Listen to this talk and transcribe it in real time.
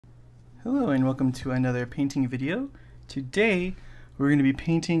Hello and welcome to another painting video. Today we're going to be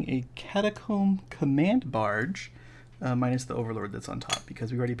painting a Catacomb Command Barge, minus the Overlord that's on top,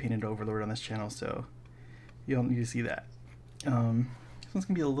 because we already painted Overlord on this channel, so you don't need to see that. This one's going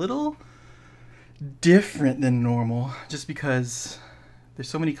to be a little different than normal, just because there's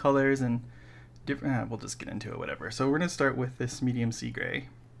so many colors and different. We'll just get into it, whatever. So we're going to start with this medium sea gray,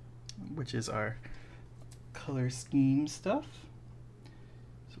 which is our color scheme stuff.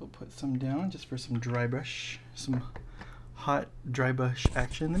 So we'll put some down just for some dry brush, some hot dry brush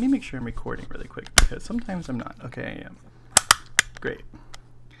action. Let me make sure I'm recording really quick because sometimes I'm not. Okay, I am. Great.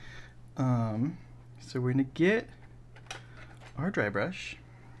 So we're gonna get our dry brush,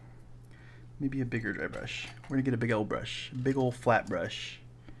 maybe a bigger dry brush. We're gonna get a big old brush, big old flat brush,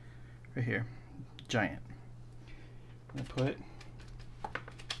 right here, giant. I'm gonna put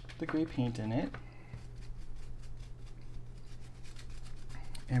the gray paint in it.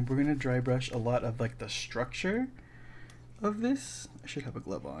 And we're gonna dry brush a lot of like the structure of this. I should have a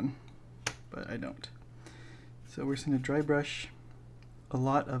glove on, but I don't. So we're just gonna dry brush a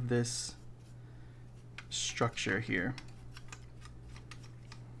lot of this structure here.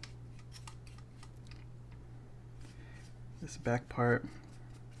 This back part.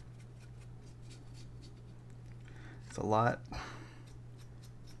 It's a lot.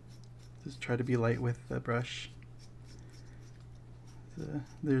 Just try to be light with the brush.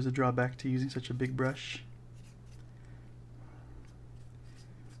 There's a drawback to using such a big brush.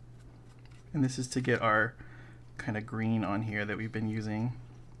 And this is to get our kind of green on here that we've been using.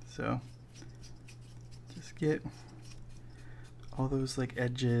 So just get all those like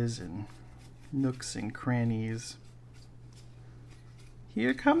edges and nooks and crannies.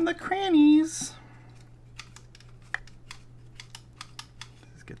 Here come the crannies.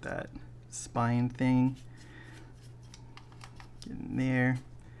 Just get that spine thing. Get in there,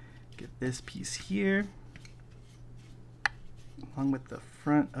 get this piece here, along with the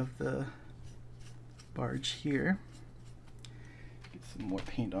front of the barge here. Get some more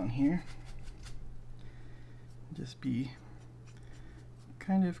paint on here. Just be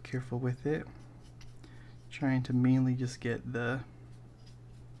kind of careful with it. Trying to mainly just get the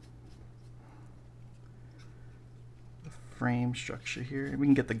frame structure here. And we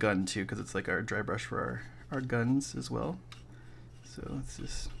can get the gun too, because it's like our dry brush for our guns as well. So let's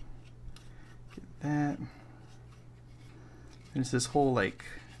just get that. There's this whole like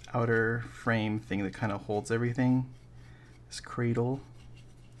outer frame thing that kind of holds everything. This cradle,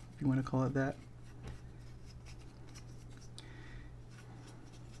 if you want to call it that.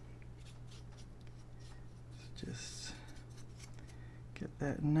 Just get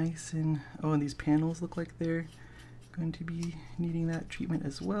that nice and, oh, and these panels look like they're going to be needing that treatment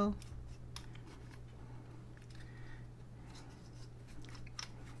as well.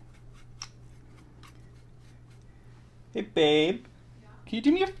 Hey babe, yeah. Can you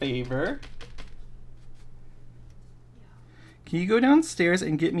do me a favor? Yeah. Can you go downstairs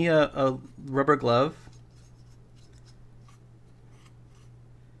and get me a rubber glove?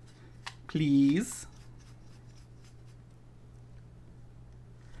 Please.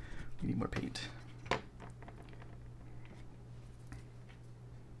 We need more paint.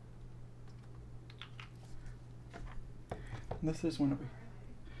 And this is one over here.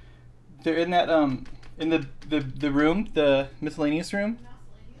 They're in that in the room, the miscellaneous room.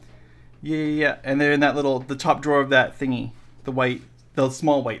 Yeah. And they're in that little, the top drawer of that thingy, the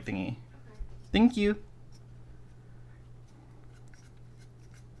small white thingy. Okay. Thank you.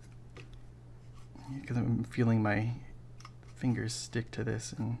 Because I'm feeling my fingers stick to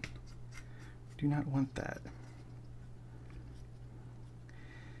this, and I do not want that.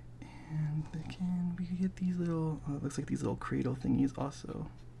 And again, we can get these little, it looks like these little cradle thingies also.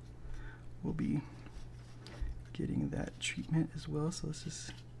 We'll be getting that treatment as well, so let's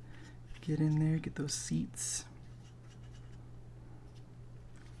just get in there, get those seats.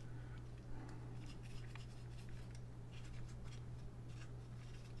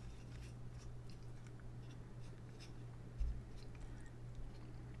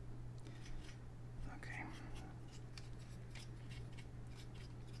 Okay.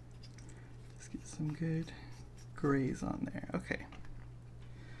 Just get some good grays on there. Okay.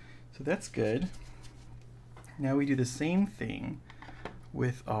 So that's good. Now we do the same thing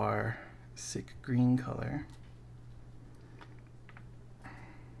with our sick green color. Can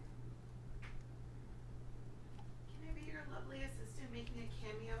I be your lovely assistant making a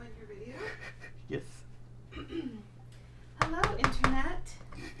cameo in your video? Yes. Hello, Internet.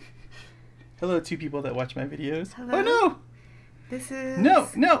 Hello, two people that watch my videos. Hello. Oh no! This is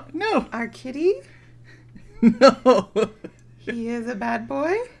No! our kitty. No! He is a bad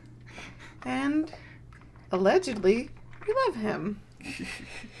boy. And allegedly, we love him.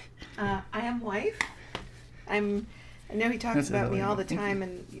 I am wife. I know he talks about me all the time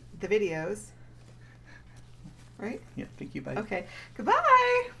in the videos. Right? Yeah, thank you, bye. Okay.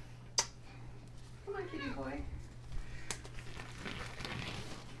 Goodbye. Come on, kitty boy.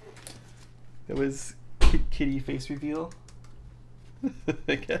 That was kitty face reveal,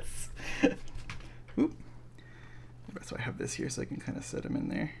 I guess. Oop. So I have this here so I can kind of set them in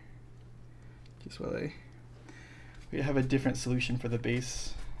there. Just while we have a different solution for the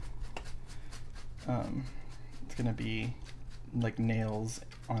base. It's gonna be like nails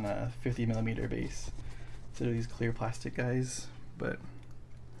on a 50mm base instead of these clear plastic guys. But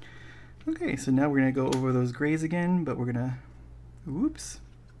okay, so now we're gonna go over those grays again, but we're gonna, whoops,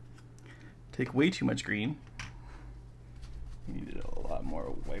 take way too much green. We needed a lot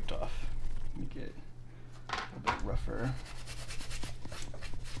more wiped off. Make it a bit rougher.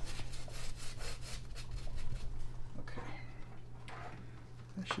 Okay,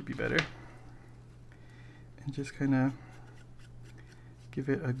 that should be better. And just kind of give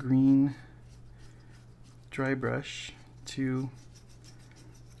it a green dry brush to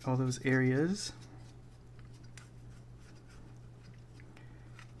all those areas.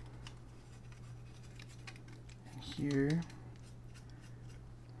 And here.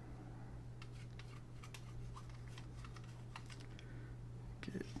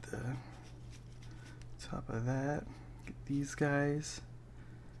 Get the top of that. Get these guys.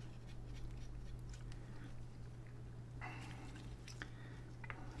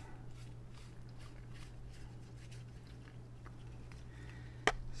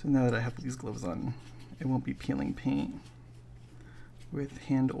 So now that I have these gloves on, it won't be peeling paint with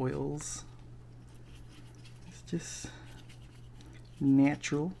hand oils. It's just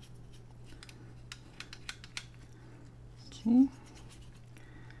natural. Okay,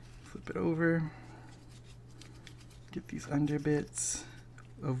 flip it over, get these under bits.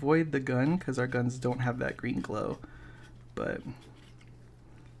 Avoid the gun because our guns don't have that green glow, but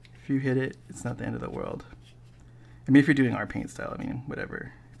if you hit it, it's not the end of the world. I mean, if you're doing our paint style, I mean,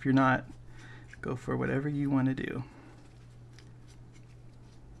 whatever. If you're not, go for whatever you want to do.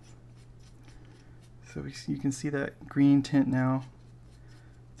 So you can see that green tint now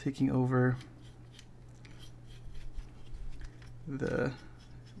taking over the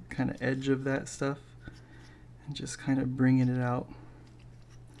kind of edge of that stuff and just kind of bringing it out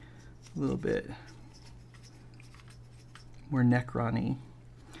a little bit more Necron-y.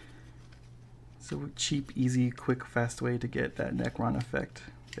 So cheap, easy, quick, fast way to get that Necron effect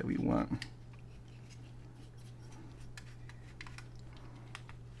that we want.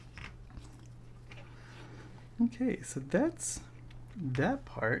 Okay, so that's that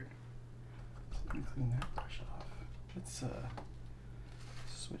part. Let me clean that brush off. Let's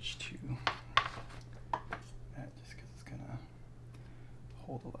switch to that just because it's gonna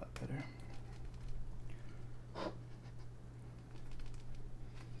hold a lot better.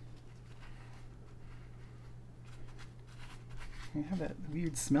 I have that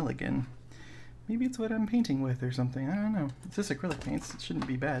weird smell again. Maybe it's what I'm painting with or something. I don't know. It's just acrylic paints. It shouldn't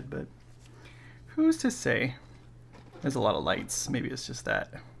be bad, but who's to say? There's a lot of lights. Maybe it's just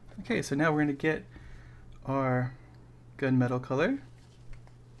that. Okay, so now we're going to get our gunmetal color.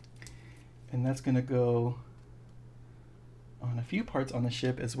 And that's going to go on a few parts on the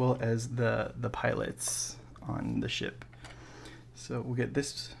ship as well as the pilots on the ship. So we'll get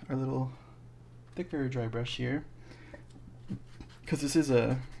this, our little thicker dry brush here, because this is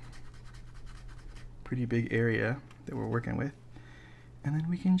a pretty big area that we're working with. And then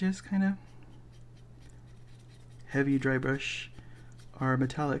we can just kind of heavy dry brush our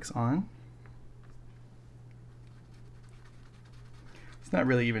metallics on. It's not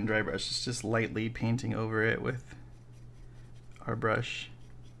really even dry brush, it's just lightly painting over it with our brush.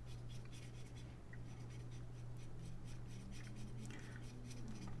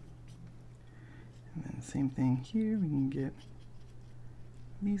 And then same thing here, we can get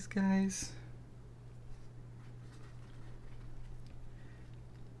these guys.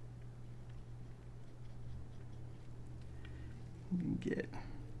 You can get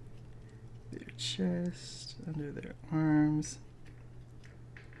their chest, under their arms,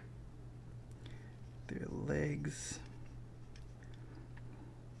 their legs,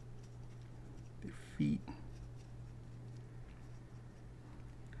 their feet,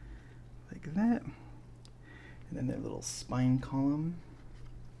 like that. And then their little spine column.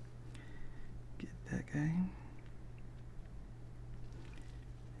 Get that guy.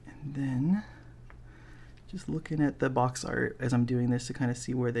 And then just looking at the box art as I'm doing this to kind of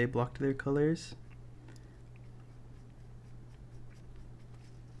see where they blocked their colors.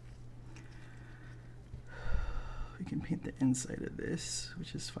 can paint the inside of this,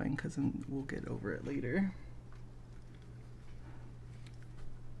 which is fine because then we'll get over it later.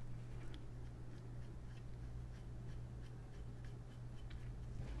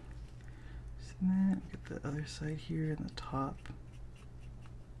 See that? Get the other side here and the top.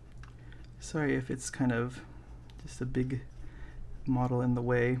 Sorry if it's kind of just a big model in the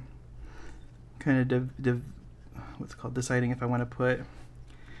way. Kind of what's called deciding if I want to put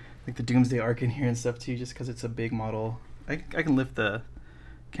like the Doomsday Arc in here and stuff too, just because it's a big model. I can lift the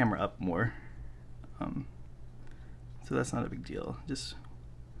camera up more, so that's not a big deal. Just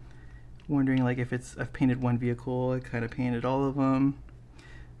wondering like if I've painted one vehicle, I kind of painted all of them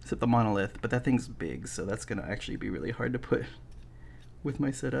except the monolith, but that thing's big, so that's gonna actually be really hard to put with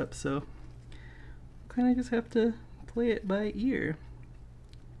my setup. So kind of just have to play it by ear.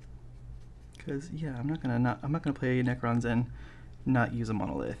 Because yeah, I'm not gonna play Necrons and not use a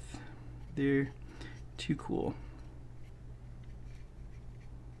monolith. They're too cool.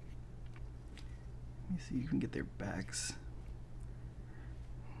 Let me see if you can get their backs.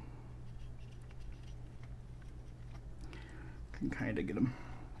 Can kind of get them.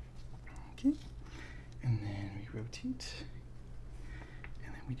 Okay, and then we rotate,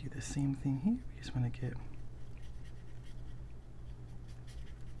 and then we do the same thing here. We just want to get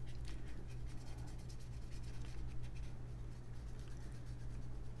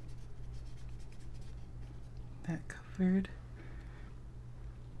that covered.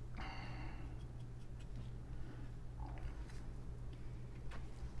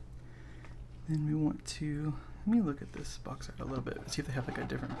 Then we want to, let me look at this box art a little bit, see if they have like a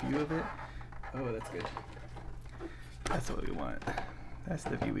different view of it. Oh, that's good. That's what we want. That's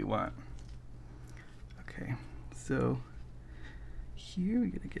the view we want. Okay, so here we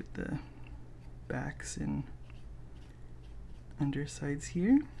gotta get the backs and undersides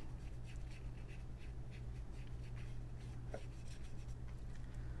here.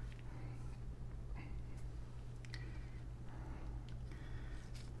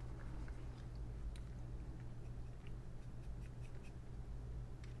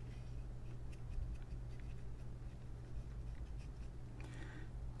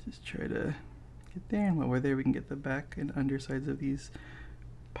 Just try to get there, and while we're there we can get the back and undersides of these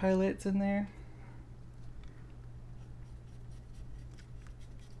pilots in there.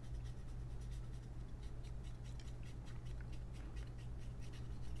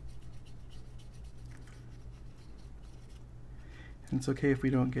 And it's okay if we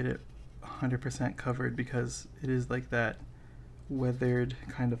don't get it 100% covered because it is like that weathered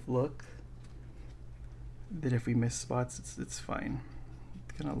kind of look that if we miss spots it's fine.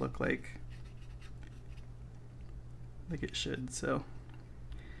 It's gonna look like it should, so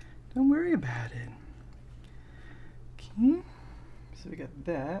don't worry about it. Okay, so we got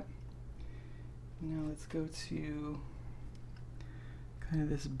that. Now let's go to kind of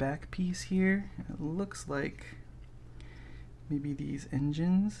this back piece here. It looks like maybe these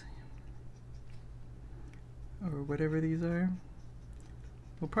engines or whatever these are.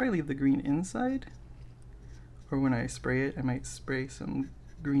 We'll probably leave the green inside, or when I spray it I might spray some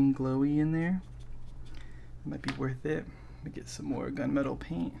green glowy in there. It might be worth it. Let me get some more gunmetal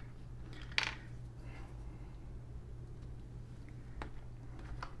paint.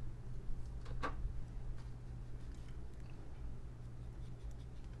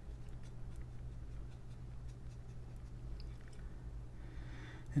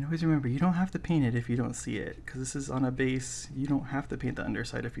 And always remember, you don't have to paint it if you don't see it, because this is on a base. You don't have to paint the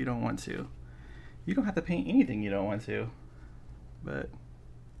underside if you don't want to. You don't have to paint anything you don't want to, but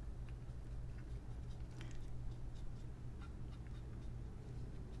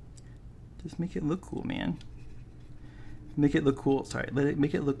just make it look cool, man. Make it look cool. Sorry,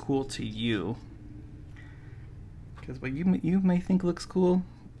 make it look cool to you. Because what you may think looks cool,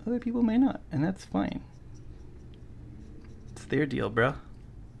 other people may not, and that's fine. It's their deal, bro.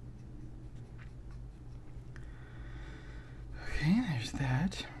 Okay, there's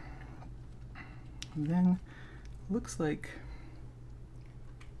that. And then looks like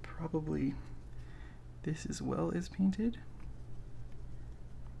probably this as well is painted.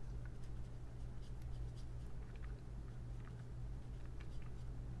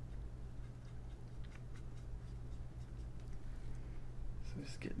 So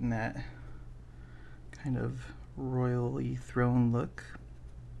just getting that kind of royally throne look.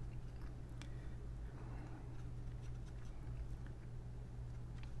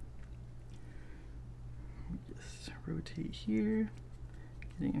 Just rotate here.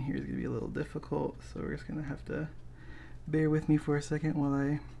 Getting in here is going to be a little difficult, so we're just going to have to bear with me for a second while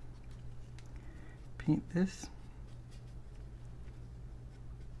I paint this.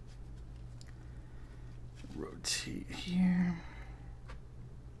 Rotate rotate here.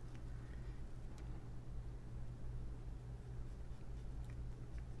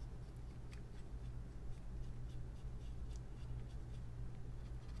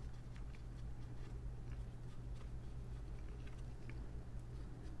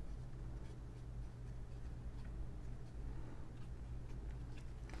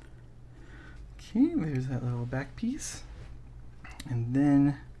 Okay, there's that little back piece. And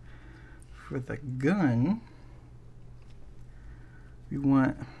then for the gun, we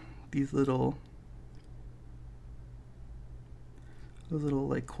want these little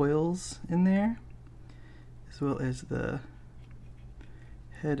like coils in there, as well as the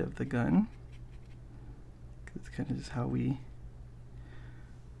head of the gun. It's kind of just how we,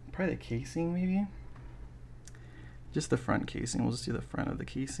 probably the casing maybe, just the front casing. We'll just do the front of the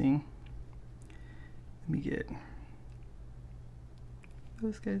casing. Let me get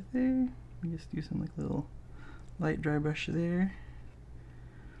those guys there. Let me just do some like little light dry brush there.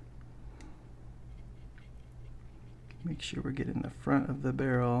 Make sure we're getting the front of the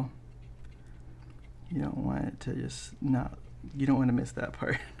barrel. You don't want it to just not, you don't want to miss that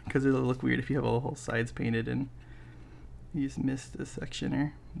part because it'll look weird if you have all the whole sides painted and you just missed a section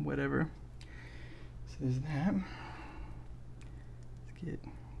or whatever. So there's that. Let's get the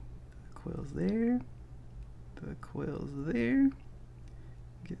coils there. The coils there.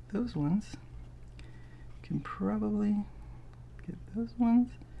 Get those ones. Can probably get those ones.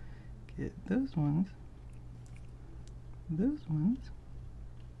 Get those ones. Those ones.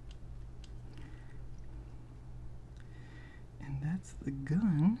 And that's the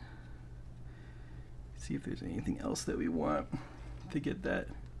gun. See if there's anything else that we want to get that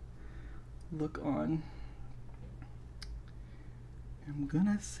look on. I'm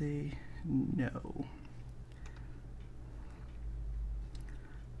gonna say no.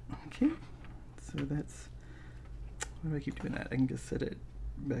 Okay, so that's, why do I keep doing that? I can just set it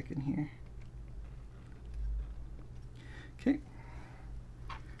back in here. Okay.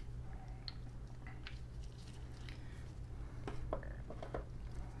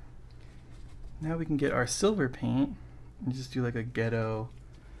 Now we can get our silver paint and just do like a ghetto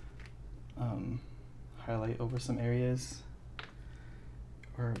highlight over some areas,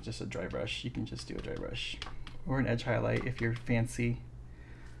 or just a dry brush. You can just do a dry brush or an edge highlight if you're fancy,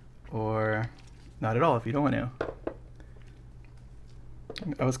 or not at all if you don't want to.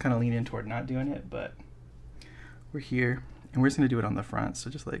 I was kind of leaning toward not doing it, but we're here and we're just going to do it on the front. So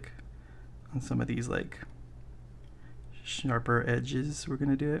just like on some of these like sharper edges, we're going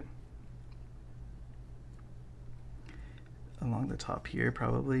to do it. Along the top here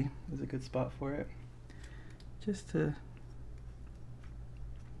probably is a good spot for it. Just to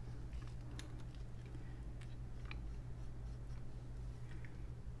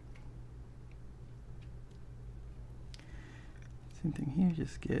same thing here,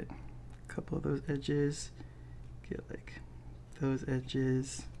 just get a couple of those edges, get like those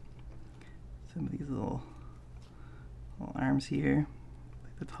edges, some of these little arms here,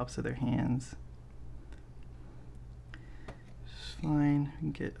 like the tops of their hands. It's fine, we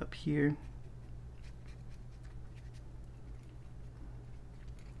can get up here.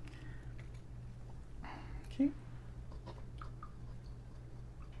 Okay.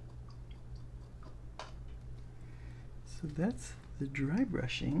 So that's the dry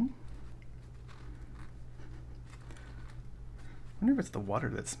brushing. I wonder if it's the water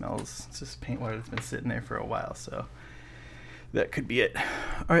that smells. It's just paint water that's been sitting there for a while, so that could be it.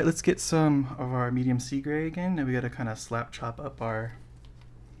 All right, let's get some of our medium sea gray again. Now we got to kind of slap chop up our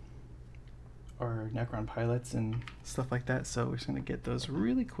Necron pilots and stuff like that. So we're just going to get those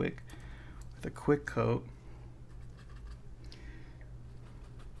really quick with a quick coat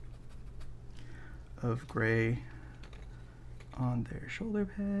of gray on their shoulder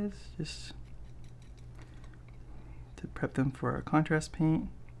pads, just to prep them for our contrast paint.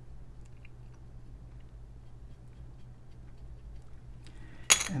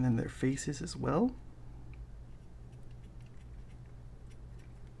 And then their faces as well.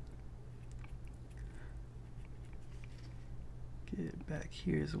 Get it back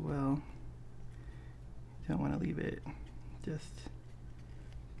here as well. Don't want to leave it just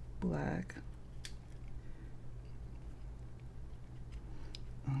black.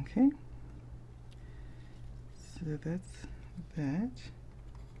 Okay, so that's that.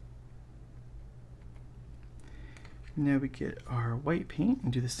 Now we get our white paint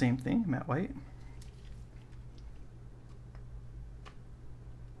and do the same thing, matte white.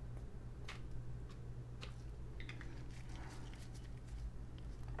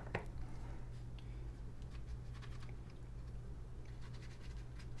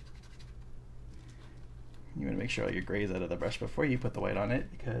 You want to make sure all your gray is out of the brush before you put the white on it,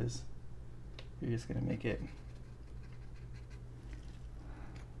 because you're just going to make it.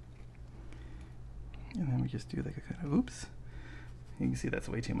 And then we just do like a kind of, oops. You can see that's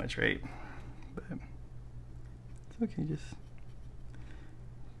way too much, right? But it's okay, just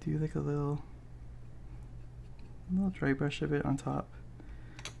do like a little dry brush of it on top.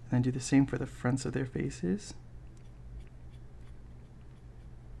 And then do the same for the fronts of their faces.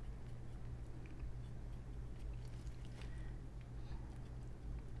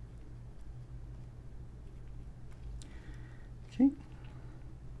 Okay.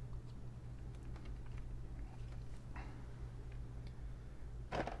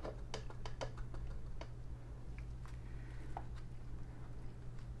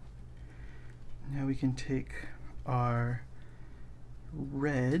 Now we can take our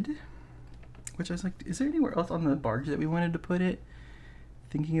red, which I was like, is there anywhere else on the barge that we wanted to put it?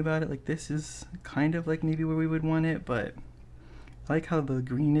 Thinking about it, like this is kind of like maybe where we would want it, but I like how the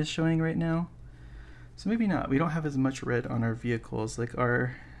green is showing right now. So maybe not. We don't have as much red on our vehicles. Like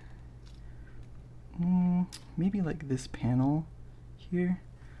our, maybe like this panel here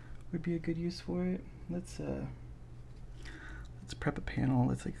would be a good use for it. Let's prep a panel.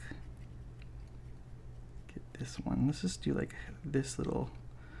 Let's like get this one. Let's just do like this little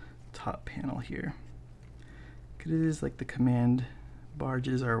top panel here. Because it is like the command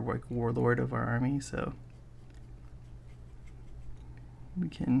barges are like warlord of our army, so we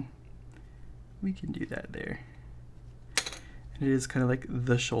can do that there. And it is kind of like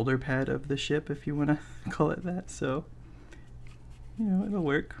the shoulder pad of the ship, if you want to call it that, so you know, it'll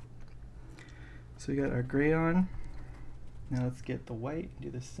work. So we got our gray on. Now let's get the white,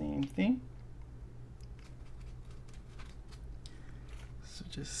 do the same thing. So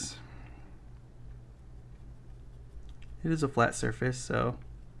just, it is a flat surface, so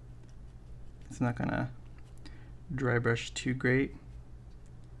it's not gonna dry brush too great,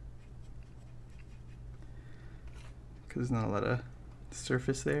 because there's not a lot of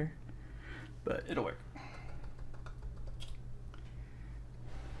surface there, but it'll work.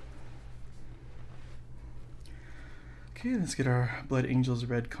 Okay, let's get our Blood Angels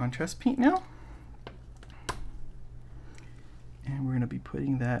red contrast paint now. And we're going to be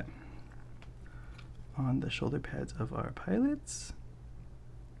putting that on the shoulder pads of our pilots.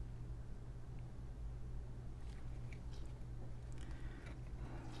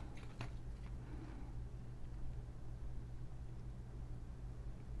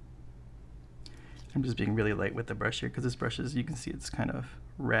 I'm just being really light with the brush here because this brush is, you can see it's kind of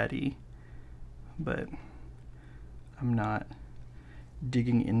ratty, but I'm not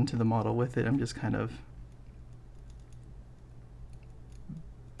digging into the model with it. I'm just kind of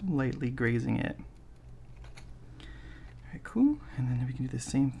lightly grazing it. Alright, cool. And then we can do the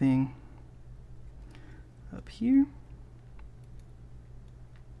same thing up here.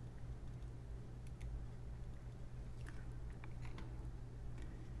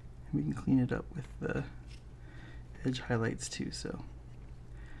 We can clean it up with the edge highlights too, so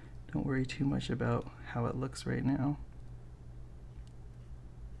don't worry too much about how it looks right now.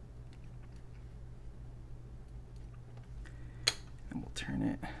 And we'll turn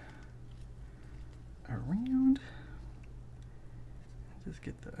it around. Just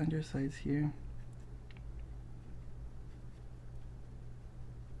get the undersides here.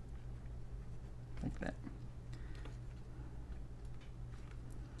 Like that.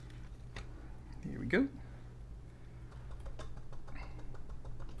 There we go.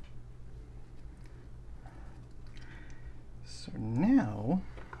 So now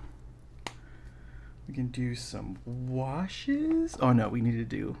we can do some washes. Oh no, we need to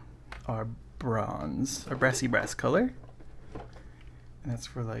do our bronze, our brassy brass color. And that's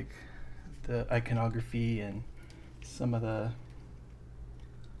for like the iconography and some of the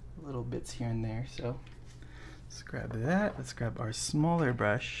little bits here and there. So let's grab that. Let's grab our smaller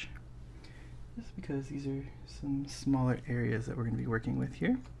brush, just because these are some smaller areas that we're going to be working with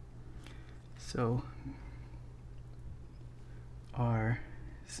here. So our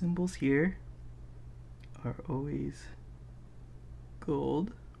symbols here are always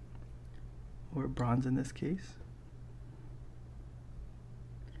gold, or bronze in this case.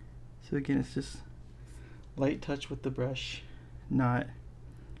 So again, it's just light touch with the brush, not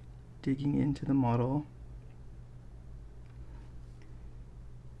digging into the model.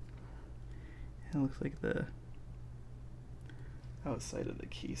 And it looks like the outside of the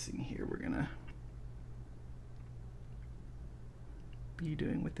casing here we're gonna be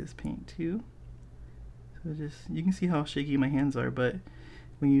doing with this paint too. So just, you can see how shaky my hands are, but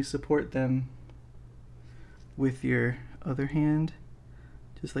when you support them with your other hand,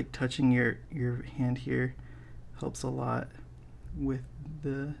 just like touching your hand here Helps a lot with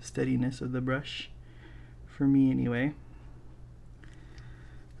the steadiness of the brush, for me anyway.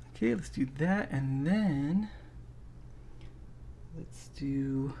 Okay, let's do that, and then let's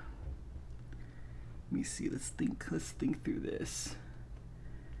do, let me see, let's think through this.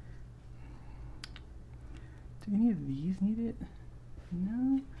 Do any of these need it?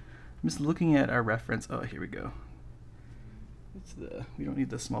 No. I'm just looking at our reference. Oh, here we go. It's we don't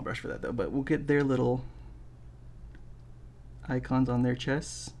need the small brush for that though, but we'll get their little icons on their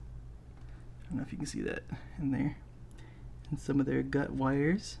chests. I don't know if you can see that in there. And some of their gut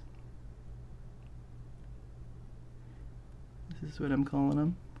wires. This is what I'm calling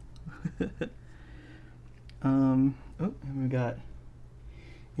them. Oh, and we got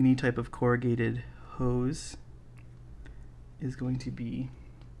any type of corrugated hose is going to be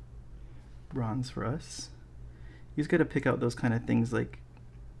bronze for us. You just got to pick out those kind of things. Like,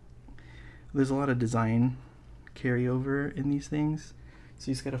 there's a lot of design carryover in these things, so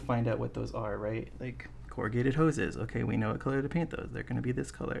you just got to find out what those are, right? Like corrugated hoses. Okay, we know what color to paint those. They're going to be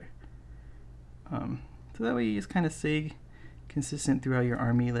this color. So that way you just kind of stay consistent throughout your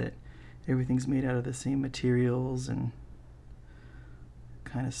army, that everything's made out of the same materials and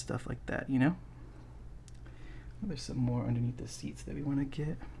kind of stuff like that, you know? There's some more underneath the seats that we want to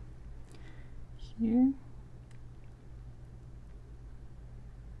get here.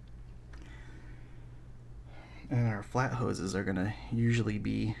 And our flat hoses are going to usually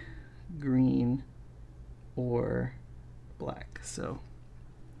be green or black, so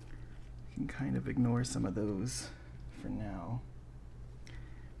you can kind of ignore some of those for now.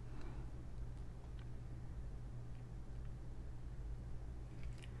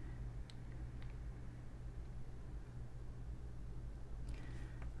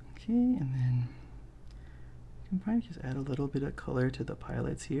 Okay, and then you can probably just add a little bit of color to the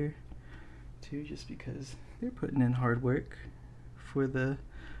pilots here too, just because they're putting in hard work for the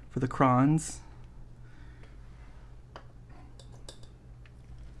crons.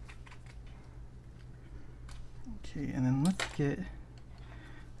 Okay, and then let's get a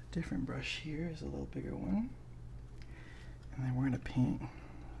different brush here. Is a little bigger one, and then we're gonna paint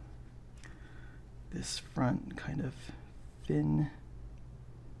this front kind of fin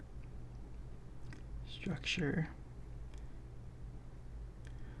structure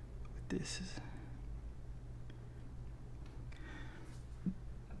with this.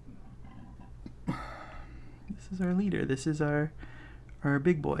 This is our leader. This is our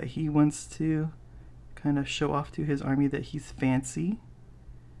big boy. He wants to kind of show off to his army that he's fancy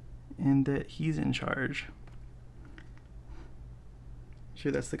and that he's in charge.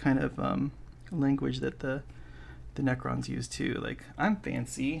 Sure, that's the kind of language that the Necrons use too. Like, I'm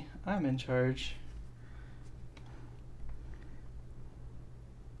fancy, I'm in charge.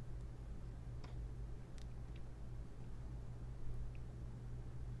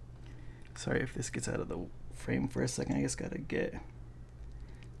 Sorry if this gets out of the frame for a second. I just gotta get,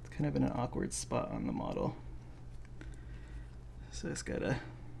 it's kind of in an awkward spot on the model, so I just gotta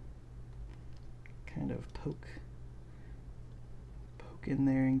kind of poke in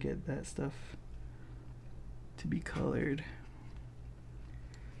there and get that stuff to be colored.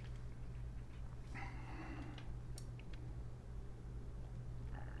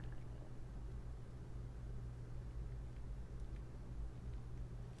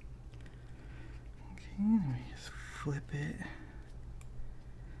 Okay, let me just flip it.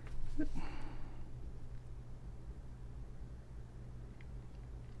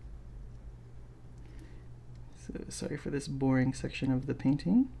 So sorry for this boring section of the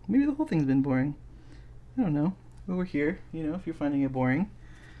painting. Maybe the whole thing's been boring. I don't know. But we're here, you know, if you're finding it boring,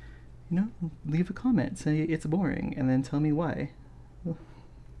 you know, leave a comment, say it's boring, and then tell me why. You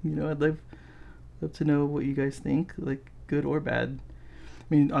know, I'd love to know what you guys think, like good or bad. I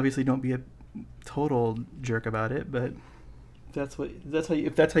mean, obviously don't be a total jerk about it, but if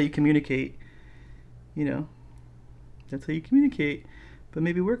that's how you communicate, you know, that's how you communicate. But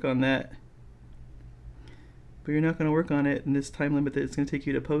maybe work on that. But you're not going to work on it in this time limit that it's going to take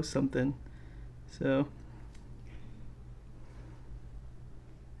you to post something. So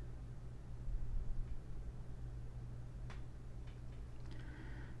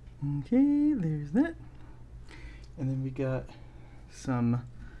okay, there's that. And then we got some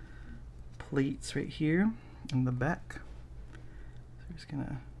plates right here in the back. So we're just going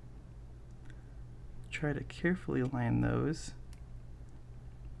to try to carefully line those.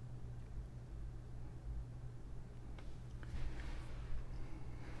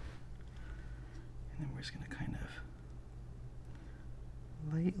 And then we're just going to kind of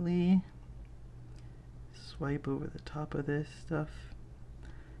lightly swipe over the top of this stuff.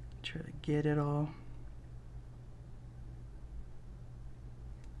 Try to get it all.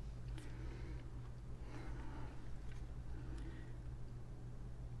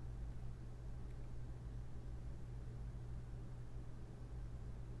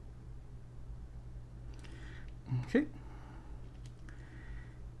 Okay.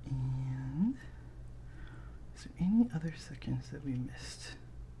 And is there any other sections that we missed?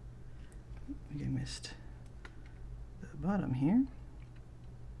 I think I missed the bottom here.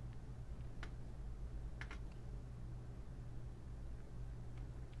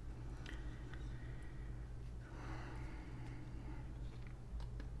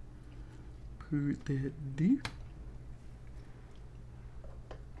 Put that there.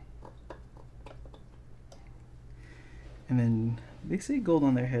 And then they say gold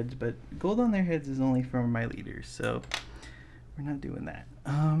on their heads, but gold on their heads is only for my leaders, so we're not doing that.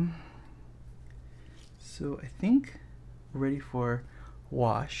 So I think we're ready for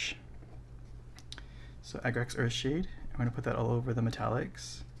wash. So Agrax Earthshade, I'm going to put that all over the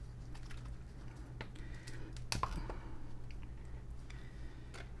metallics.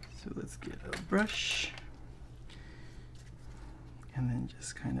 So let's get a brush and then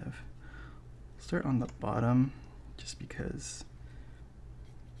just kind of start on the bottom, just because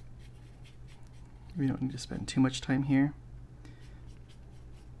we don't need to spend too much time here.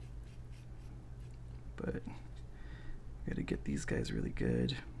 But we gotta get these guys really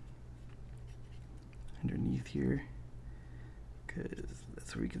good underneath here, because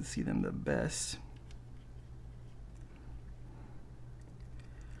that's where we can see them the best.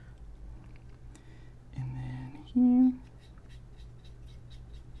 And then here.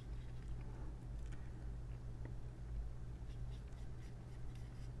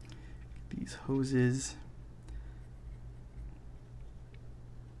 These hoses.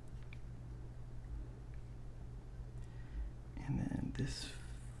 And then this,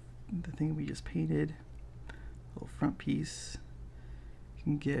 the thing we just painted, little front piece, you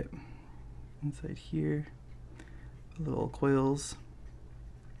can get inside here, little coils.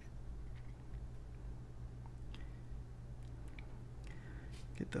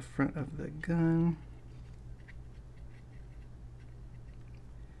 Get the front of the gun.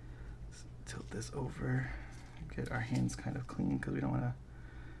 Let's tilt this over, get our hands kind of clean because we don't want to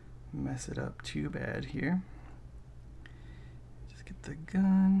mess it up too bad here. Just get the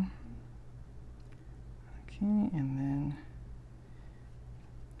gun. Okay, and then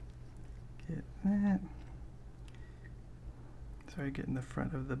get that. Sorry, get in the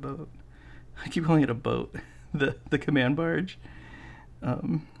front of the boat. I keep calling it a boat. the command barge.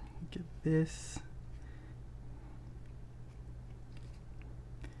 Get this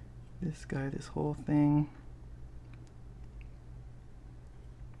guy, this whole thing.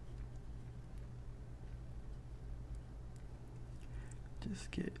 Just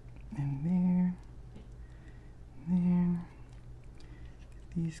get in there,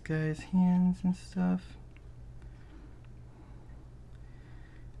 get these guys' hands and stuff.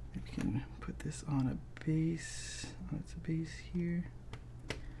 We can put this on a base, it's a base here.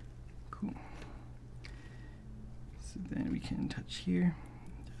 Cool. So then we can touch here.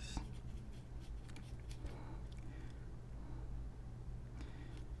 Just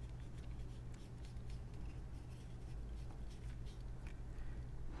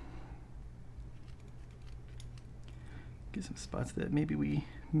get some spots that maybe we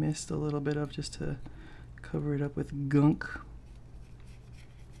missed a little bit of, just to cover it up with gunk.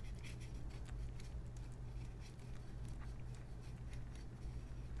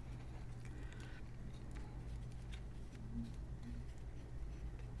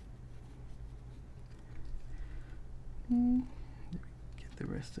 Get the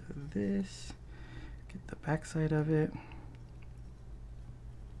rest of this, get the back side of it.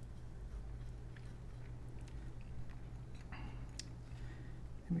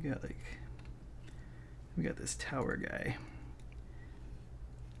 And we got this tower guy.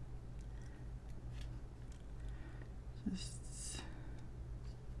 Just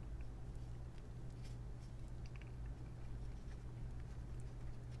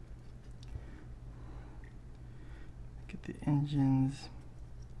get the engines.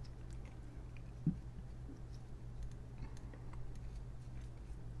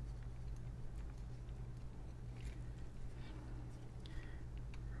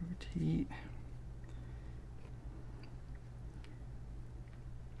 Rotate.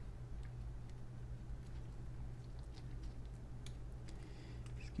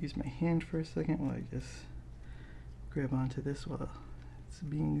 Excuse my hand for a second while I just grab onto this while it's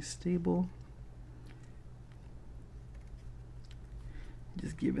being stable.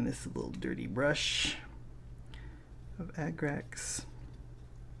 Just giving this a little dirty brush of Agrax,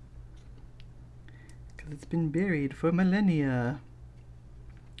 because it's been buried for millennia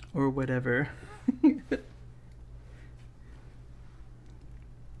or whatever.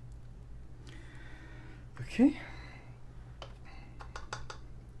 Okay,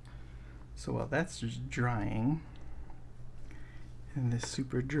 So while that's just drying in this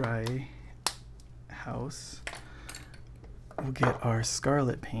super dry house, we'll get our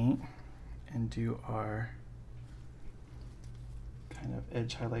scarlet paint and do our kind of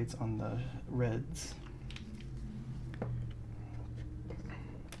edge highlights on the reds.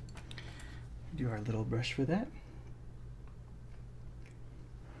 Do our little brush for that.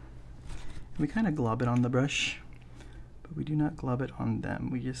 We kind of glob it on the brush, but we do not glob it on them.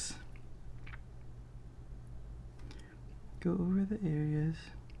 We just go over the areas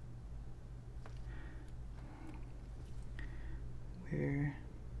where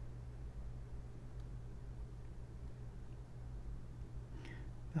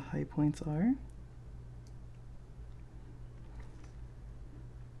the high points are.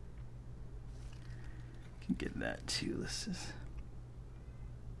 Can get that too. Let's just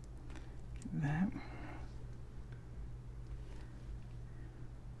get that.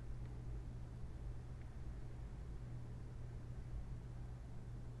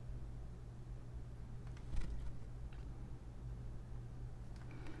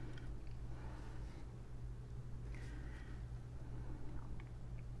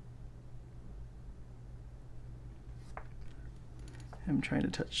 I'm trying to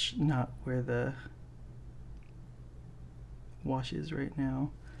touch not where the wash is right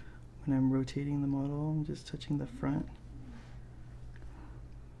now. When I'm rotating the model, I'm just touching the front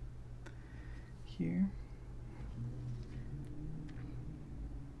here.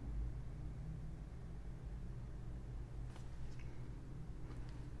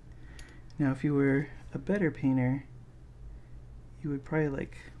 Now, if you were a better painter, you would probably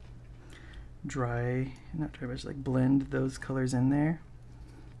like not dry brush, like blend those colors in there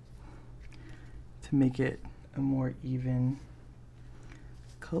to make it a more even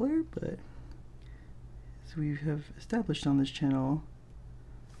color. But as we have established on this channel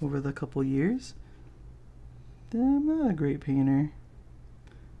over the couple years, I'm not a great painter.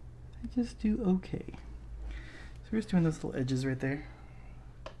 I just do okay. So we're just doing those little edges right there.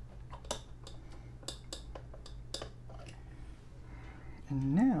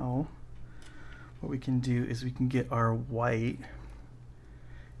 And now what we can do is we can get our white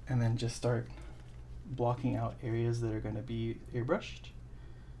and then just start blocking out areas that are going to be airbrushed.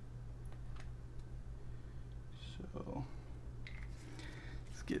 So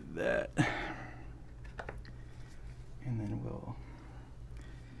let's get that. And then we'll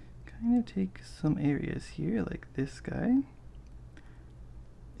kind of take some areas here, like this guy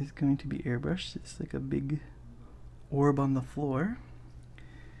is going to be airbrushed. It's like a big orb on the floor.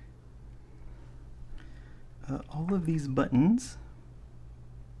 All of these buttons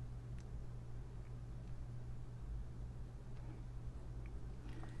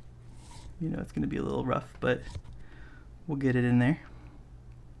it's going to be a little rough, but we'll get it in there.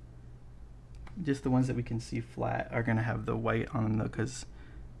 Just the ones that we can see flat are going to have the white on them though, because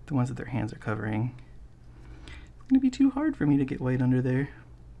the ones that their hands are covering, it's going to be too hard for me to get white under there.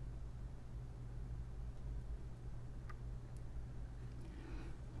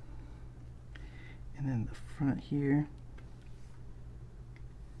 And then the front here,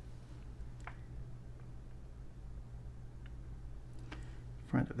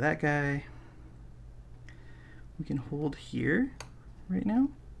 front of that guy, we can hold here right now.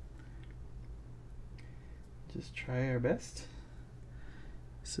 Just try our best.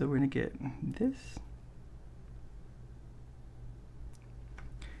 So we're gonna get this.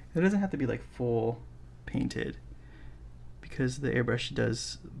 It doesn't have to be like full painted because the airbrush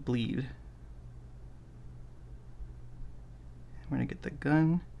does bleed. We're gonna get the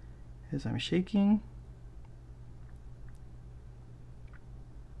gun as I'm shaking.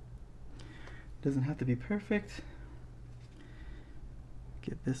 Doesn't have to be perfect.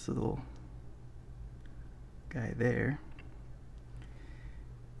 Get this little guy there.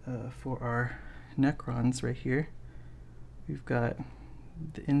 For our Necrons right here, we've got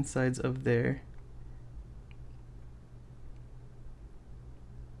the insides of their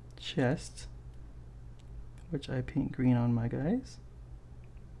chest, which I paint green on my guys.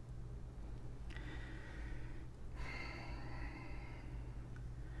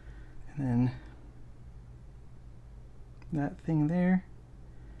 And then that thing there.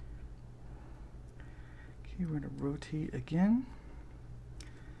 Okay, we're gonna rotate again.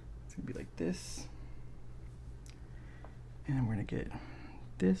 It's gonna be like this. And we're gonna get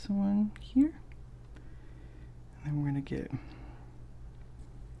this one here. And then we're gonna get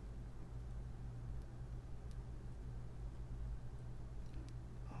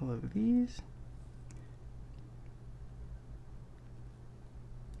all of these.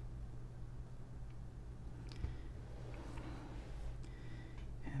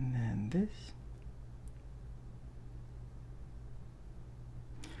 And then this.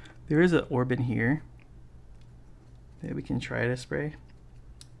 There is an orb in here that we can try to spray.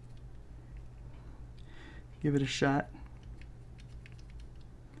 Give it a shot.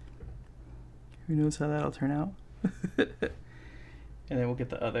 Who knows how that'll turn out? And then we'll get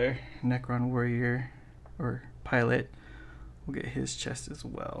the other Necron warrior or pilot. We'll get his chest as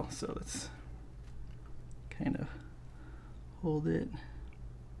well. So let's kind of hold it.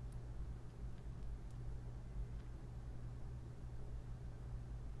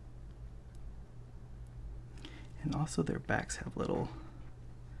 And also their backs have little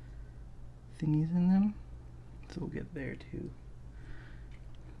thingies in them. So we'll get there too.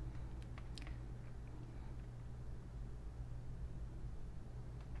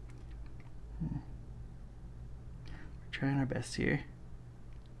 We're trying our best here.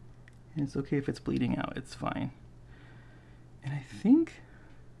 And it's okay if it's bleeding out, it's fine. And I think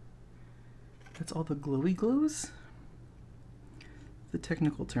that's all the glowy glows. The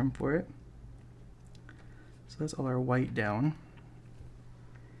technical term for it. So that's all our white down.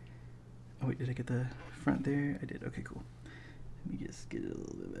 Oh wait, did I get the front there? I did. Okay, cool. Let me just get it a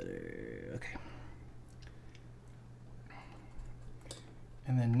little bit better. Okay.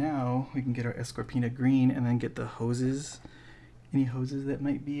 And then now we can get our Escorpina green and then get the hoses. Any hoses that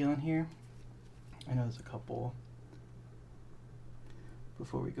might be on here? I know there's a couple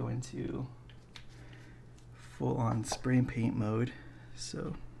before we go into full-on spray and paint mode.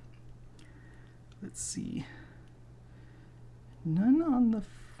 So let's see. None on the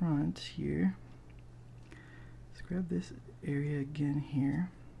front here. Let's grab this area again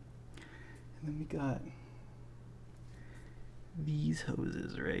here. And then we got these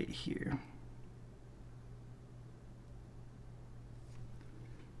hoses right here.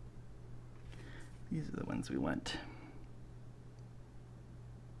 These are the ones we want.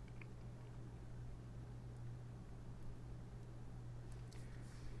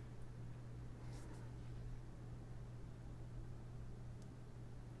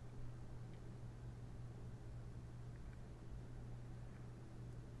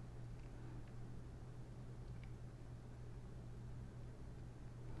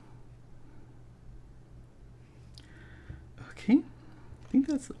 Okay, I think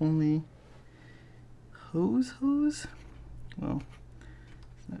that's the only hose. Well,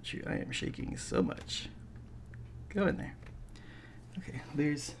 it's not true. I am shaking so much. Go in there. Okay,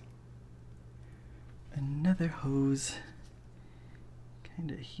 there's another hose kind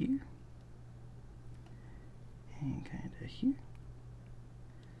of here and kind of here.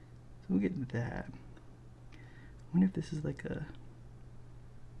 So we'll get that. I wonder if this is like a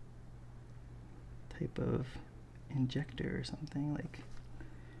type of injector or something, like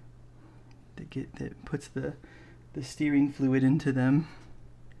that puts the steering fluid into them.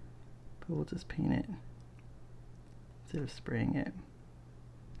 But we'll just paint it instead of spraying it.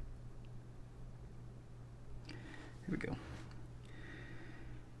 Here we go.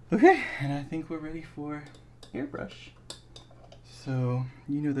 Okay, and I think we're ready for airbrush. So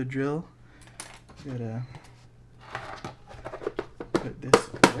you know the drill. Gotta put this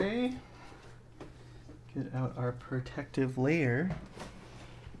away. Get out our protective layer,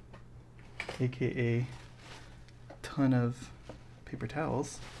 aka a ton of paper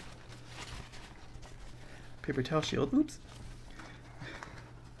towels. Paper towel shield, oops.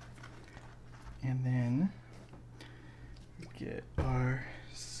 And then get our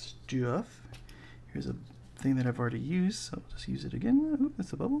stuff. Here's a thing that I've already used, so I'll just use it again. Oop,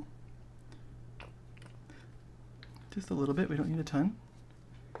 that's a bubble. Just a little bit, we don't need a ton.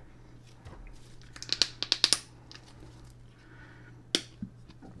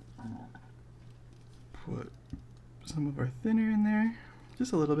 Put some of our thinner in there,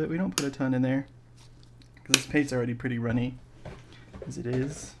 just a little bit. We don't put a ton in there because this paint's already pretty runny as it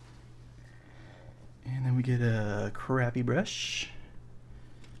is. And then we get a crappy brush.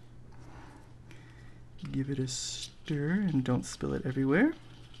 Give it a stir and don't spill it everywhere.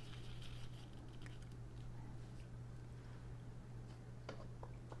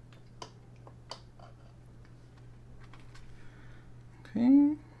 Okay,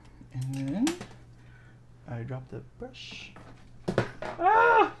 and then I drop the brush.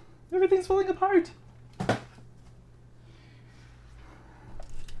 Ah! Everything's falling apart! Okay,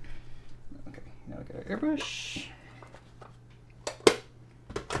 now we got our airbrush.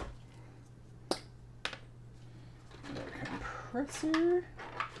 Our compressor.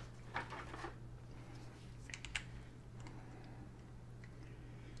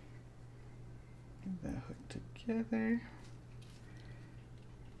 Get that hooked together.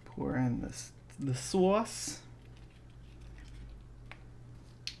 Pour in the sauce.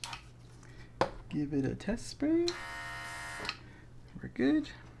 give it a test spray. We're good.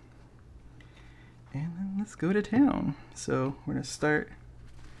 And then let's go to town. So we're gonna start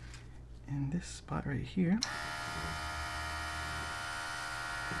in this spot right here.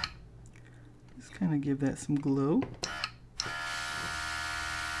 Just kind of give that some glow.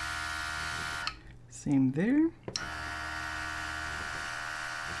 Same there.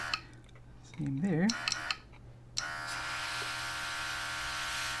 Same there.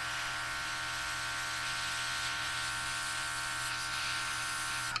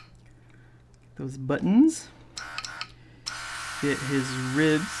 Those buttons. Get his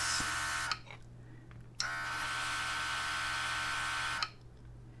ribs.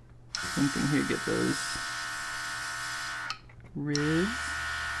 Same thing here, get those ribs.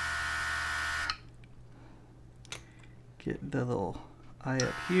 Get the little eye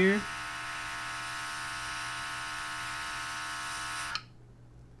up here.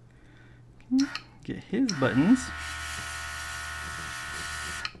 Okay. Get his buttons.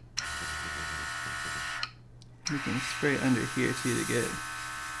 You can spray under here too to get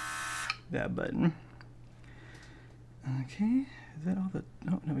that button. Okay, is that all the,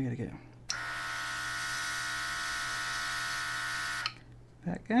 oh no, we gotta get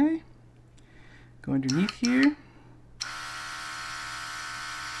that guy. Go underneath here.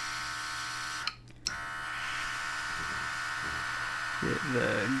 Get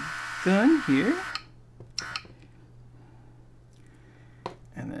the gun here.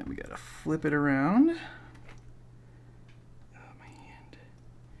 And then we gotta flip it around.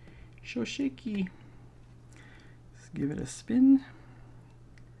 So shaky. Let's give it a spin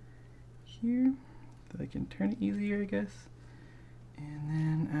here so I can turn it easier, I guess. And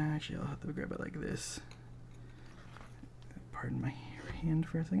then actually I'll have to grab it like this. Pardon my hand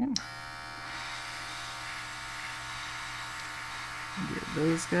for a second. Get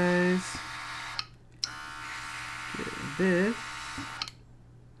those guys. Get this.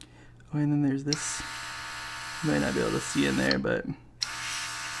 Oh, and then there's this. You might not be able to see in there, but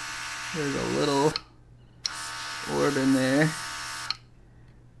there's a little orb in there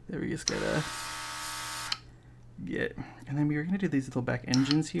that we just gotta get. And then we were gonna do these little back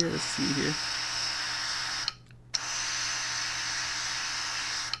engines here. Let's see here.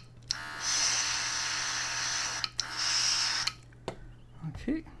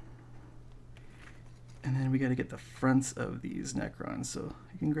 Okay. And then we gotta get the fronts of these Necrons. So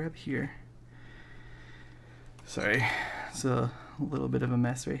you can grab here. Sorry, it's a little bit of a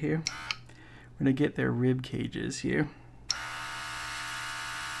mess right here. We're gonna get their rib cages here.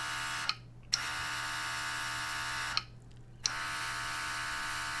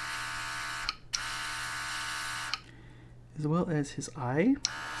 As well as his eye.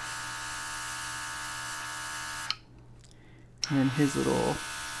 And then his little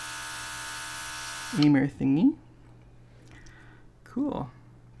aimer thingy. Cool.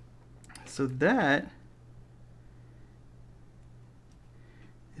 So that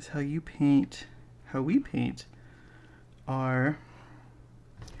is how you paint, how we paint our,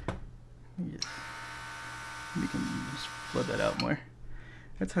 yes, we can just flood that out more.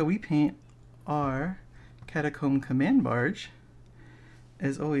 That's how we paint our Catacomb Command Barge.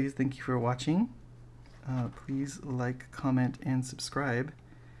 As always, thank you for watching. Please like, comment, and subscribe.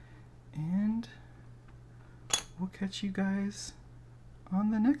 And we'll catch you guys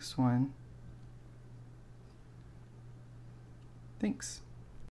on the next one. Thanks.